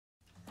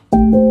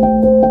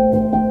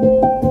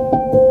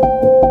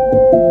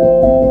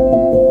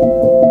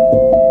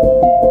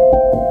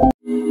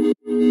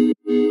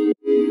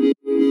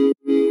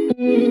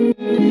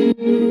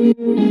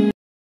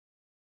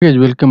guys,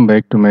 welcome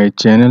back to my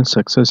channel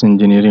Success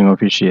Engineering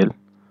Official.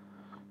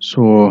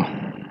 So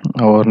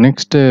our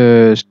next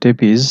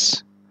step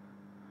is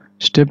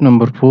step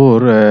number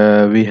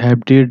 4. We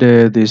have did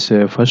this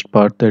first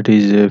part, that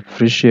is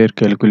fresh air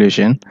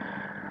calculation.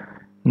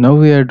 Now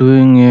we are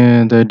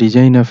doing the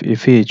design of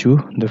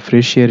FAHU, the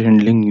fresh air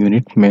handling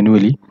unit,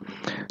 manually.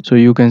 So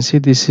you can see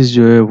this is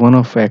one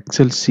of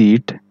Excel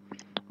sheet.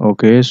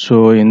 Okay,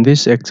 so in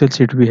this Excel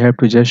sheet we have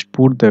to just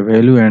put the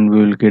value and we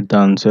will get the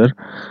answer.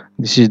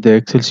 This is the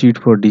Excel sheet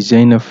for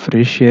design of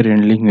fresh air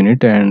handling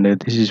unit, and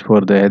this is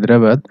for the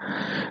Hyderabad.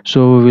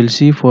 So we will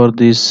see for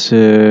this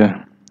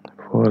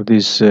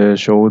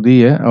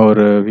Saudi,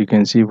 or we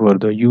can see for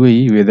the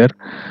UAE weather.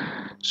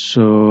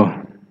 So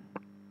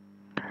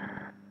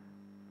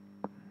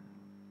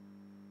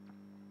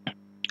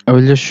I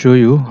will just show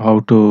you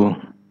how to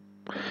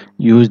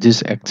use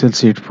this Excel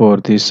sheet for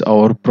this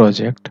our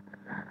project.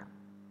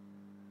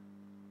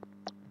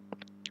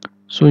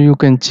 So you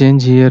can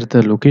change here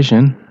the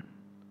location.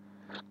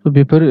 So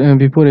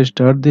before I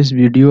start this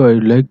video, I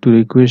would like to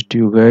request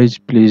you guys,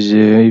 please,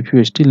 if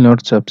you still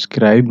not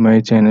subscribe my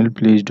channel,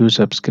 please do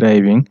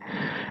subscribing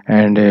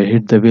and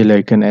hit the bell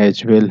icon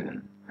as well,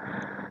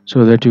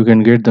 so that you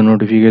can get the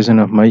notification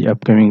of my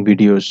upcoming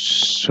videos.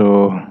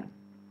 So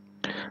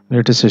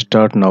let us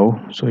start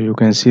now. So you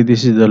can see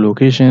this is the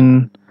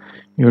location.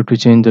 You have to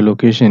change the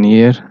location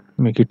here,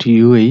 make it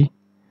UAE.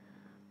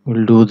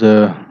 We'll do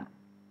the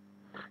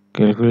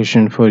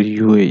calculation for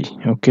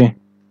UAE. Okay,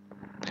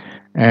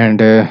 and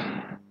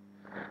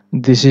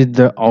this is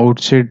the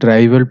outside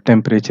dry bulb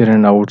temperature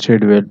and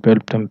outside wet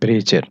bulb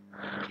temperature.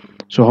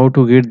 So how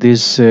to get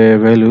this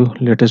value?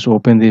 Let us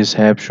open this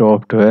app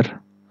software.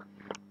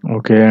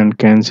 Okay, and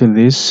cancel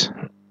this.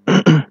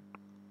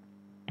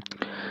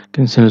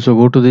 Cancel. So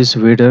go to this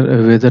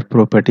weather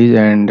properties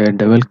and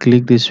double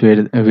click this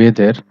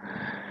weather,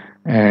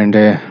 and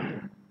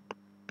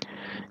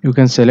you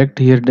can select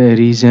here the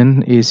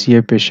region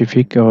Asia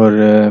Pacific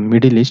or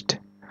Middle East.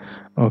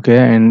 Okay,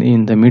 and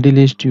in the Middle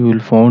East you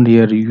will find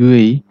here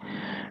UAE,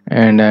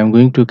 and I am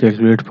going to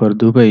calculate for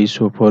Dubai.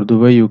 So for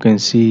Dubai you can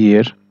see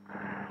here,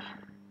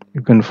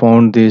 you can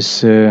find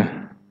this summer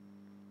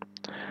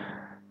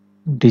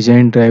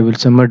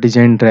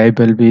design dry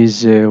bulb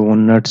is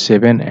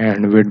 107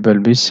 and wet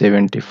bulb is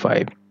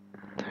 75.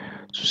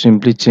 So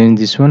simply change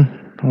this one,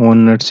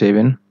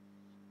 107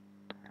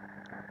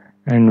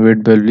 and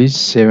wet bulb is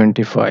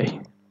 75.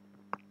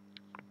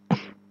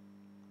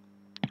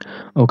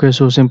 Okay,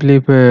 so simply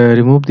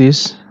remove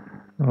this.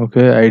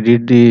 Okay, I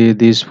did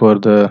this for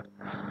the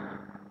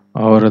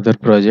our other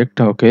project.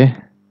 Okay,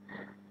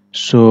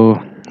 so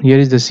here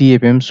is the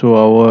CFM. So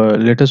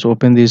let us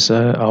open this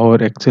our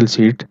Excel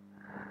sheet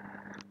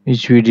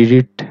which we did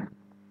it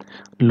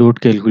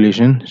load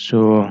calculation.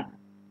 So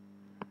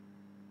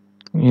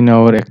in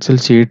our Excel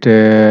sheet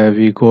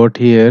we got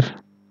here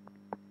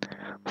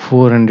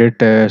 4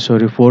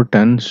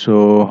 ton.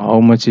 So how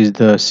much is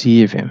the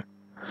CFM?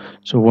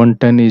 So 1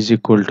 ton is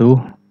equal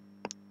to,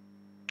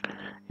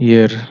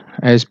 here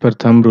as per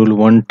thumb rule,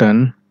 1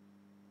 ton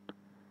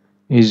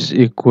is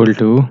equal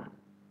to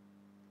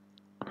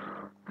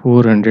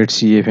 400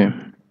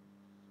 CFM.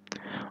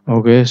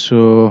 Okay,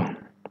 so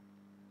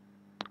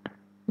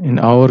in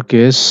our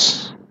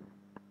case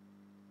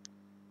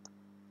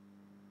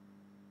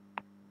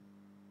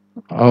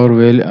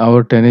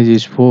our tonnage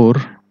is 4.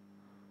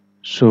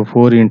 So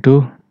 4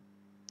 into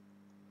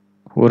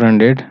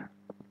 400,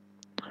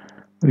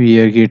 we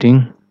are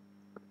getting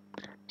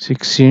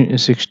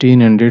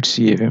 1600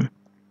 CFM.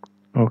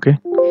 Okay.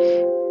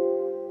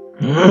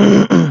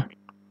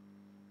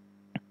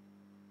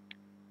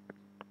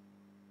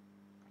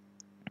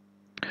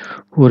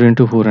 4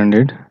 into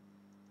 400,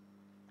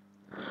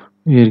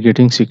 we are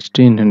getting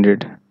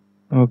 1600.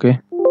 Okay.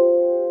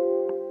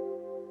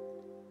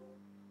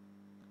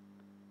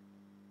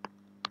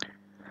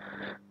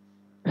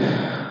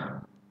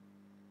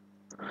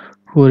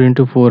 Four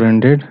into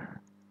 400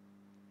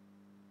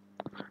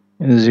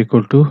 is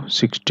equal to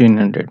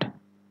 1600.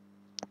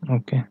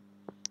 Okay,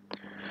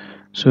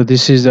 so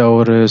this is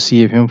our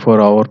CFM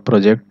for our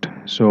project.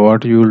 So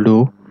what you will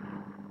do,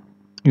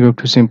 you have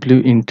to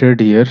simply enter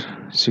here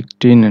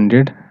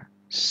 1600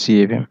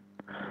 CFM.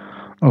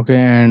 Okay,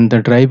 and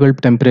the dry bulb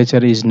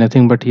temperature is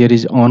nothing but here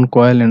is on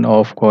coil and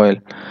off coil.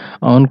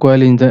 On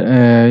coil in the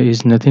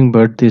is nothing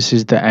but this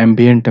is the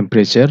ambient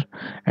temperature,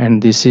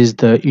 and this is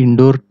the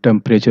indoor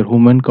temperature,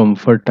 human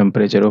comfort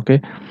temperature.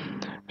 Okay,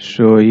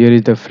 so here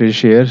is the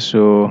fresh air.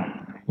 So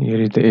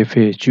here is the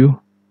FAHU.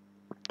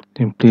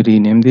 Simply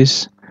rename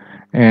this,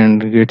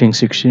 and getting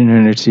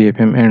 1600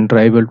 CFM, and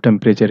dry bulb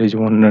temperature is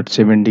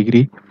 107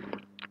 degree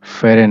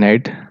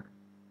Fahrenheit.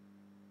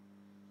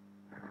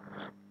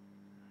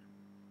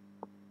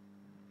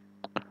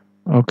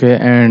 Okay,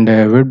 and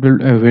wet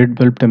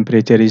bulb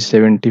temperature is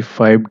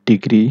 75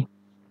 degree,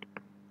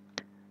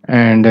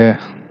 and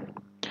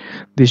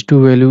these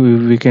two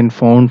value we can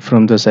found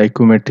from the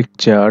psychometric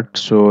chart.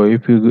 So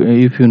if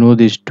you know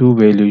these two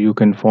value, you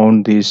can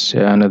found this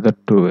another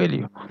two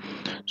value.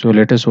 So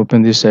let us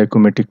open this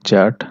psychometric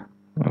chart.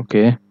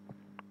 Okay,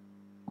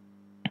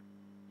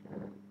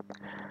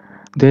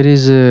 There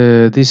is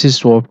this is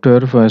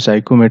software for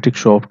psychometric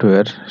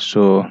software.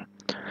 So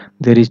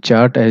there is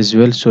chart as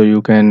well, so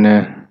you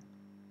can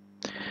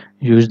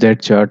use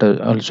that chart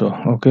also.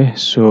 Okay,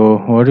 so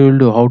what you will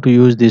do, how to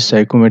use this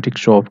psychometric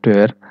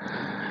software,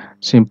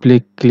 simply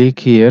click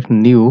here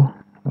new.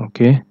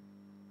 Okay,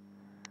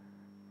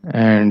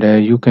 and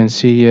you can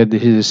see here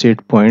this is a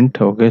set point.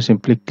 Okay,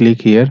 simply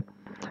click here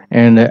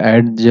and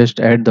add, just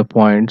add the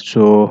point.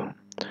 So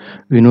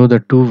we know the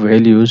two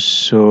values.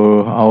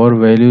 So our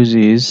values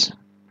is,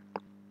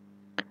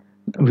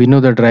 we know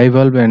the dry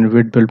bulb and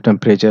wet bulb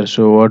temperature.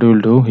 So what we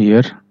will do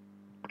here,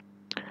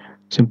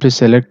 simply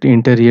select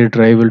interior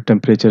dry bulb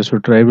temperature. So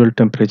dry bulb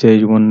temperature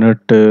is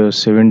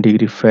 107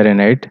 degree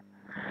Fahrenheit,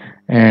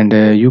 and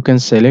you can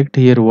select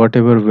here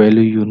whatever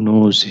value you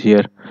knows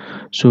here.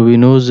 So we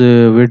knows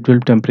wet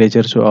bulb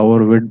temperature, so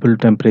our wet bulb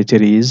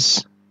temperature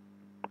is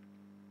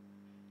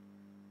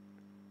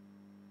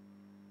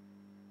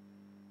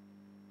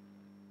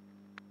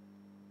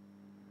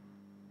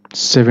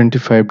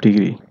 75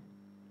 degree.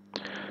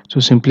 So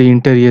simply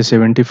enter here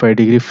 75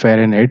 degree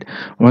Fahrenheit.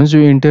 Once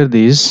you enter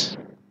this,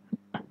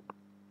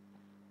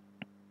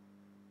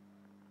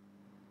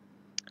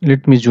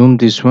 let me zoom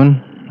this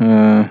one.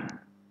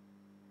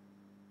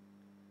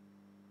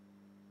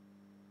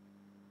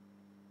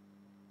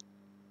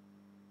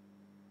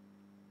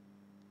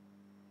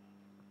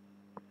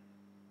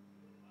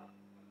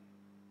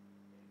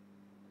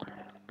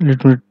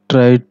 Let me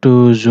try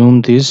to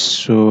zoom this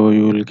so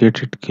you will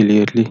get it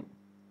clearly.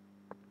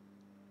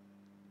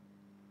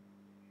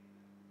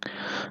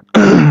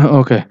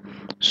 Okay,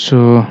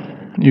 so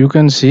you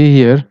can see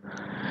here,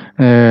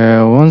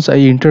 once I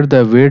enter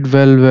the weight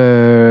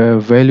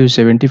valve value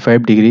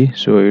 75 degree,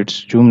 so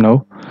it's zoom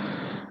now.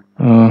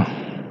 uh,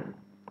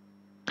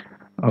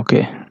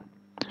 okay,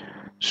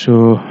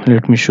 so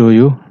let me show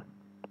you.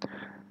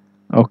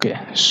 Okay,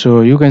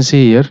 so you can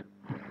see here,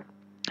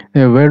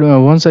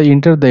 once I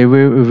enter the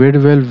weight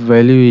valve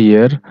value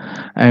here,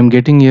 I am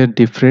getting here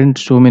different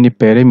so many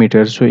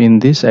parameters. So in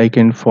this I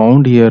can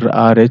found here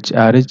RH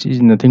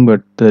is nothing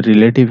but the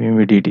relative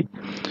humidity.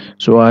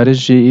 So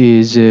RH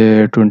is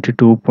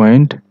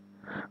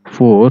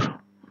 22.4.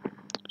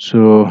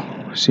 So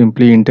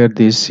simply enter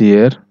this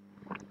here,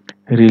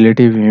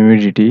 relative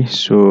humidity.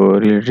 So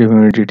relative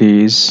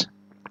humidity is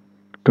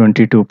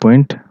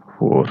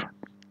 22.4,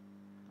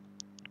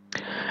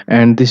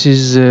 and this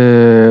is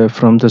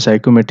from the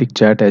psychometric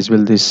chart as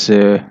well, this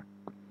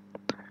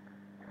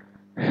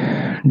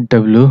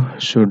W.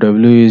 So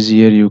W is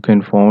here, you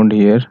can found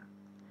here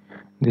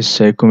this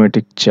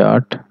psychometric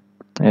chart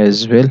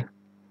as well.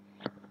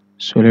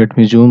 So let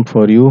me zoom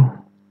for you,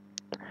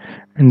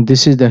 and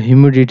this is the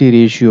humidity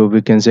ratio.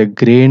 We can say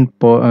grain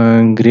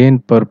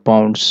per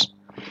pounds.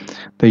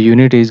 The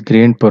unit is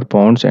grain per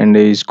pounds and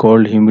is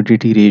called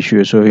humidity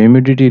ratio. So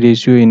humidity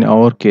ratio in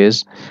our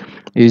case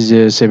is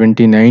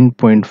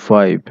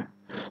 79.5.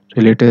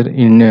 So let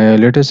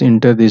us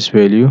enter this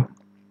value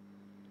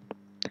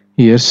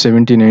here,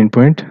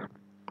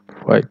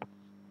 79.5.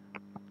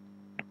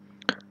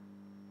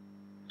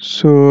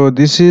 So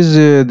this is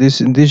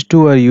these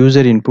two are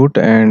user input,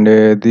 and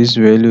this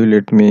value,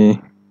 let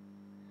me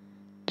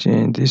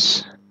change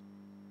this,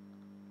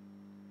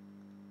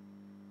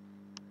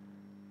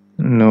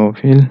 no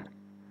fill,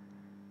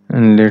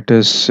 and let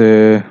us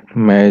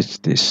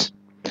match this.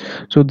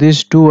 So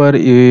these two are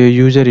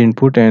user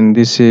input, and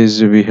this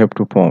is we have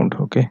to pound.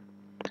 Okay,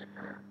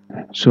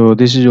 so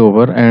this is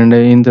over, and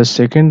in the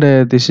second,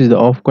 this is the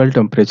off coil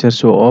temperature.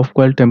 So off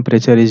coil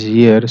temperature is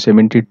here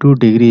 72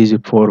 degrees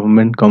for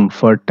human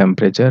comfort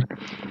temperature,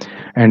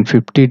 and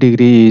 50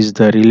 degree is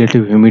the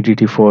relative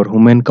humidity for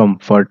human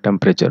comfort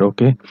temperature.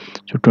 Okay,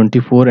 so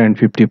 24 and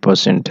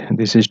 50%,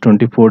 this is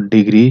 24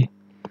 degree,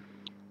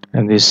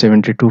 and this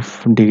 72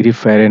 degree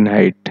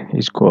Fahrenheit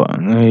is,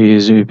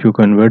 if you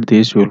convert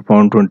this, you will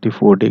find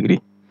 24 degree.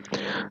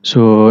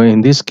 So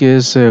in this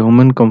case,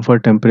 human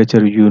comfort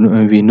temperature,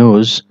 we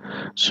knows.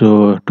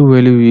 So two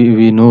value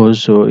we know.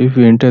 So if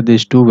we enter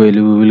this two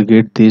value, we will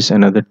get this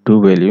another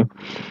two value.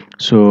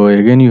 So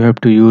again you have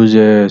to use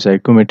a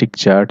psychometric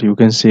chart. You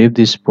can save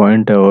this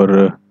point,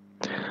 or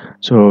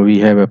so we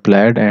have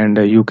applied, and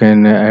you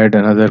can add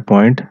another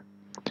point.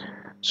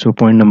 So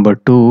point number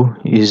 2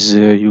 is,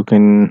 you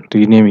can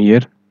rename here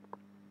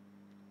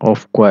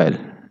off coil,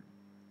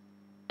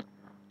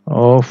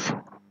 off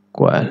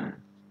coil,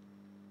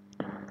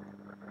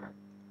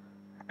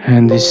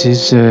 and this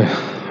is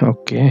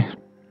okay.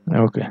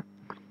 Okay,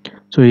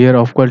 so here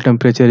off coil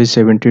temperature is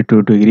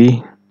 72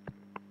 degree,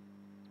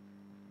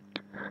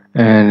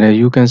 and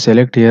you can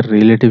select here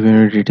relative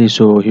humidity.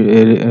 So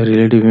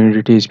relative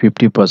humidity is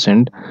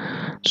 50%.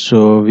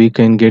 So we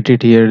can get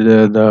it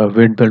here, the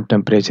wet bulb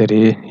temperature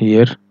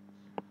here.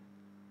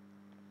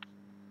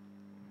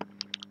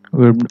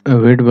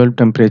 Wet bulb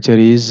temperature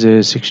is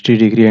 60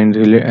 degree,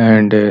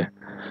 and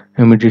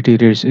humidity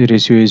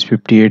ratio is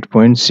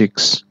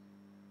 58.6.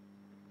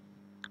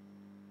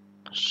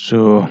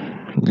 So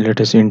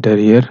let us enter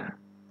here,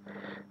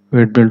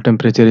 wet bulb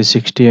temperature is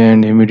 60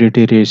 and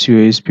humidity ratio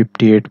is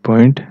 58.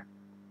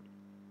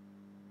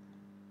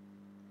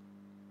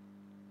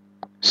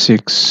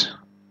 6.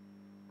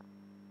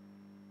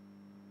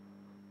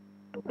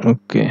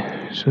 Okay,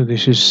 so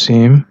this is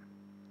same.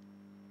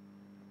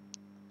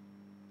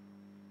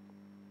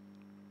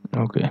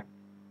 Okay,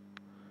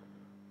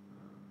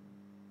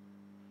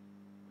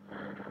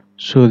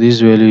 so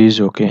this value is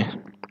okay.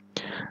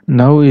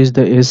 Now is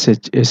the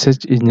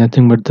SH is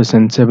nothing but the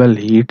sensible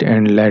heat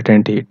and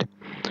latent heat.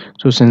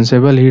 So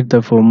sensible heat,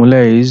 the formula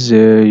is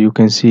you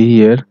can see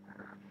here,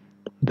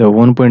 the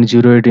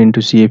 1.08 into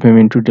CFM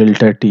into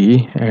delta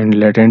T, and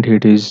latent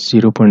heat is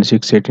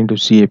 0.68 into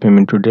CFM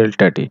into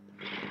delta T.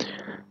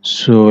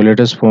 So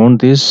let us found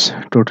this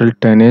total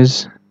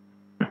tonnage.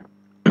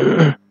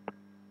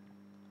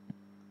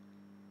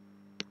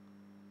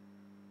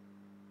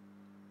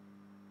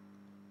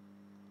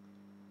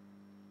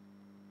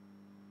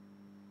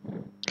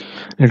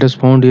 Let us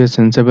found here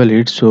sensible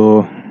heat.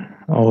 So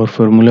our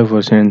formula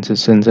for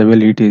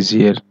sensible heat is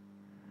here.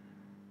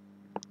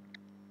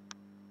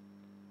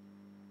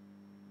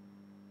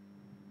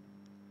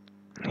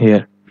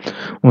 Here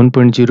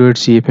 1.08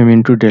 CFM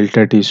into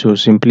delta T. So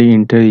simply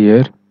enter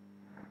here.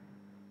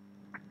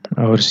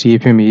 Our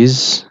CFM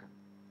is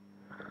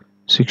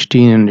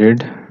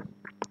 1600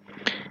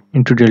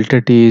 into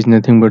delta T is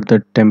nothing but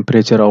the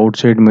temperature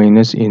outside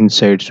minus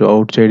inside. So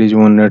outside is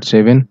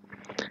 107,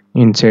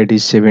 inside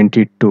is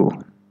 72.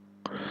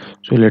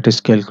 So let us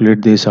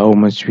calculate this, how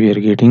much we are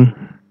getting.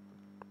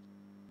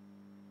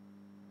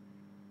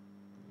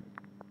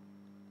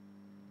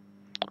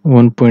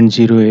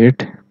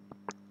 1.08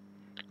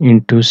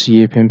 into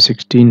CFM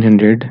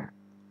 1600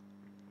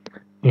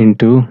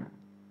 into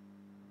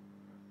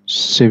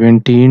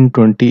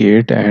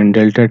 1728, and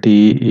delta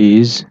T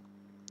is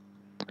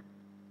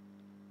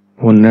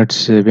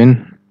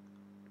 107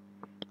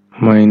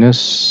 minus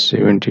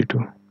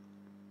 72,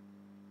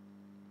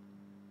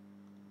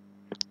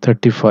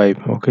 35.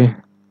 Okay,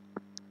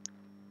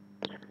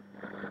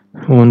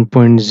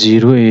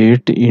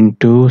 1.08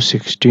 into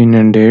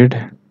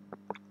 1600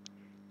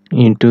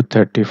 into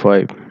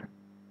 35,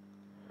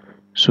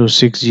 so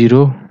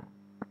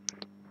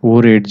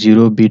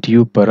 60480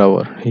 BTU per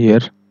hour.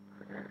 Here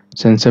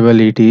sensible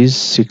heat is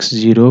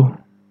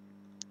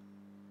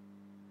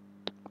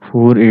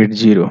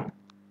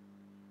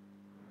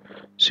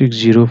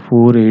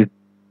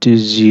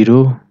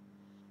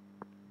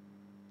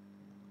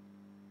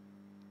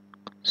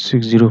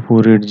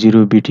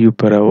BTU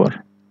per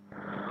hour.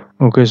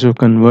 Okay, so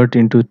convert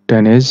into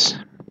tonnage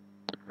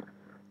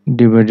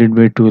divided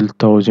by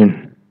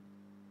 12,000.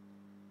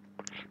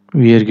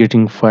 We are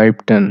getting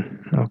 5 ton.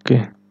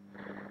 Okay,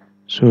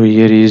 so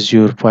here is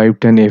your 5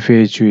 ton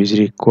FAHU is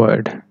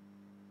required,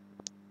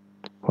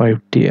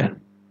 5 tier.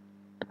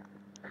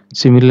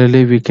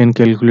 Similarly, we can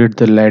calculate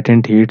the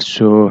latent heat.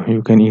 So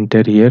you can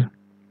enter here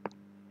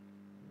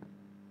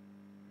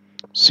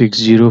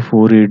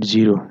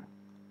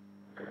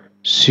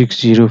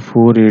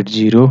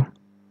 60480.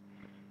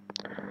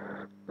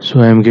 So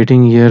I am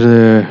getting here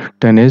the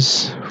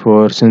tonnage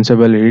for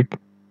sensible heat,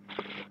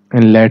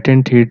 and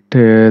latent heat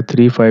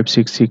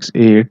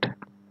 35668.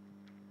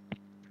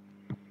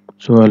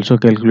 So also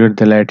calculate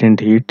the latent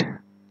heat.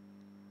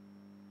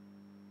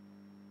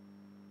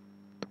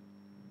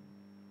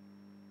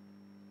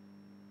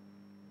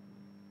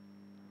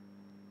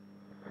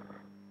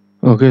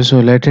 Okay, so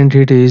latent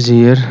heat is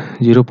here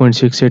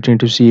 0.68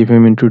 into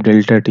CFM into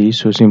delta T.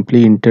 So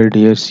simply enter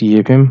here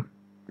CFM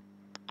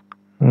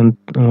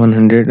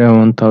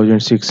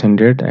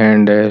 1600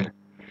 and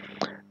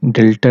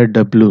delta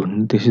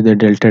W. This is the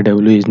delta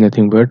W is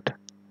nothing but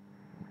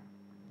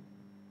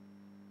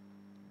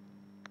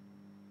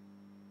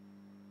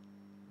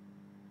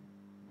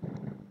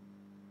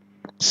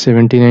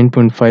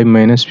 79.5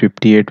 minus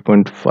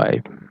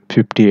 58.5,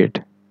 58.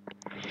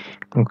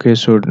 Okay,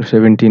 so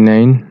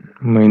 79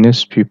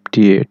 minus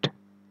 58.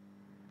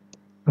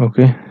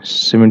 Okay,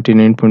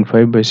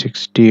 79.5 by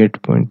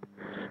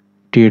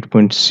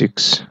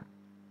 68.6.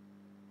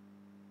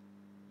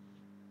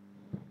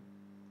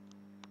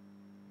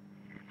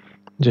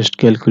 Just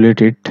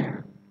calculate it.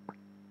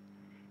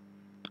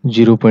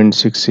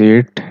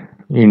 0.68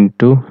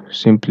 into,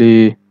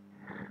 simply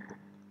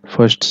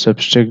first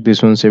subtract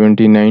this one,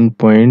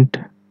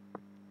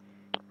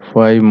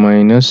 79.5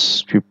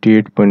 minus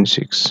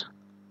 58.6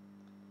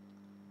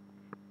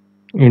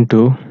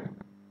 into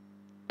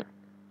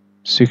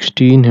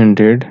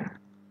 1600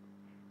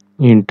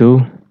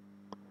 into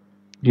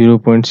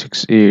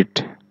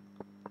 0.68.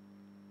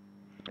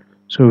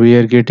 So we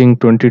are getting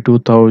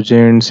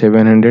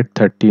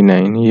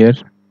 22,739 here.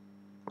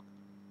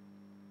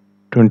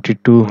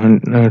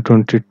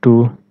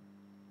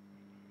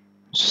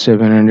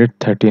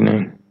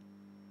 22,739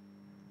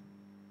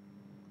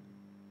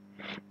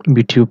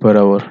 BTU per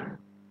hour.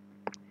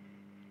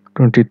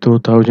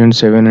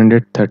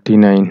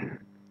 22,739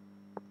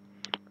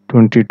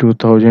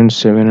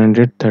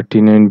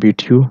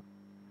 BTU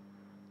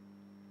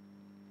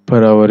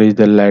per hour is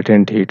the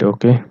latent heat.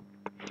 Okay,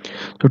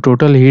 so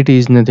total heat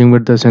is nothing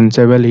but the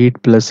sensible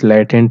heat plus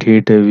latent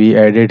heat. We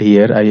added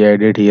here, I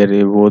added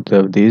here both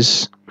of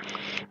these.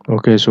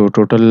 Okay, so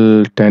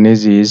total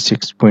tonnage is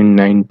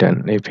 6.9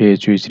 ton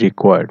FAHU is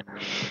required.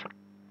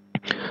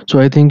 So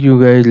I think you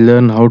guys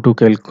learn how to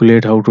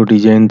calculate, how to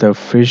design the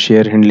fish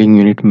air handling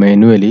unit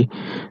manually.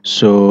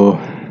 So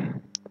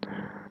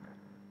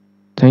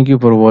thank you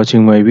for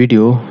watching my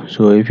video.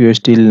 So if you are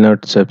still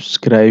not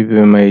subscribed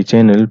my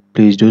channel,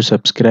 please do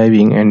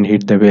subscribing and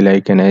hit the bell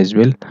icon as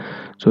well,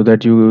 so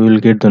that you will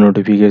get the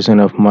notification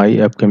of my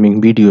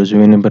upcoming videos.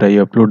 Whenever I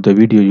upload the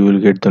video, you will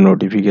get the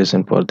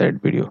notification for that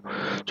video.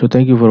 So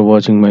thank you for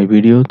watching my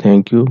video.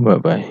 Thank you. Bye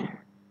bye.